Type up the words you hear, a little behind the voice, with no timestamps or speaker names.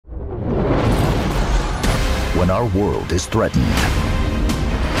when our world is threatened,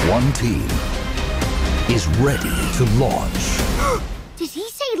 one team is ready to launch. Did he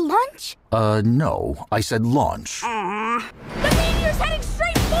say lunch? No, I said launch. The meteor's heading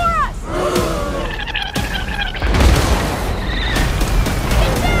straight for us!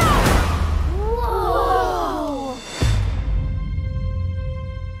 Get down! Whoa!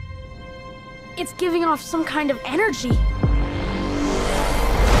 It's giving off some kind of energy.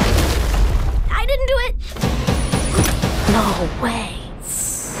 I didn't do it! No way.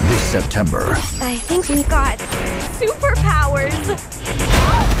 This September, I think we got superpowers.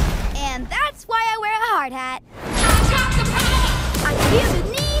 And that's why I wear a hard hat. I feel the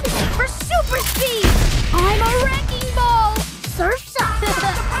need for super speed. I'm a wrecking ball. Surf's up.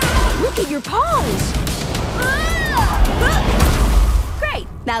 Look at your paws. Great.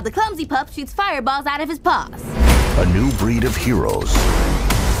 Now the clumsy pup shoots fireballs out of his paws. a new breed of heroes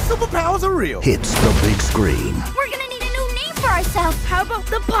Superpowers are real. hits the big screen. We're gonna need a new name for ourselves. How about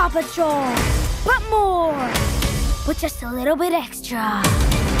the Paw Patrol? But more. With just a little bit extra.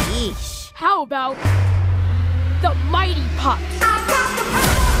 Yeesh. How about the Mighty Pups?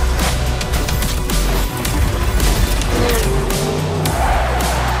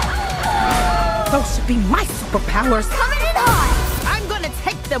 Those should be my superpowers. Coming in hot. I'm gonna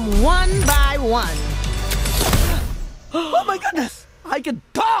take them one by one. Oh my goodness! I can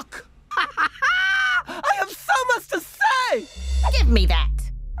talk! I have so much to say! Give me that.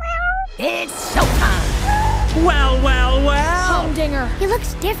 It's showtime. Well. Humdinger. He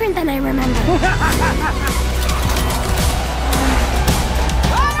looks different than I remember. All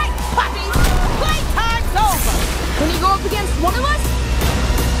right, puppies. Playtime's over. When you go up against one of us,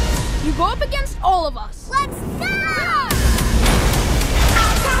 you go up against all of us. Let's go!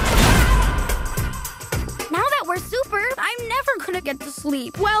 Now that we're super, I'm never gonna get to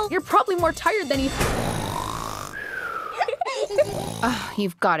sleep. Well, you're probably more tired than you...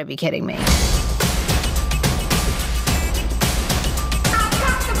 You've got to be kidding me.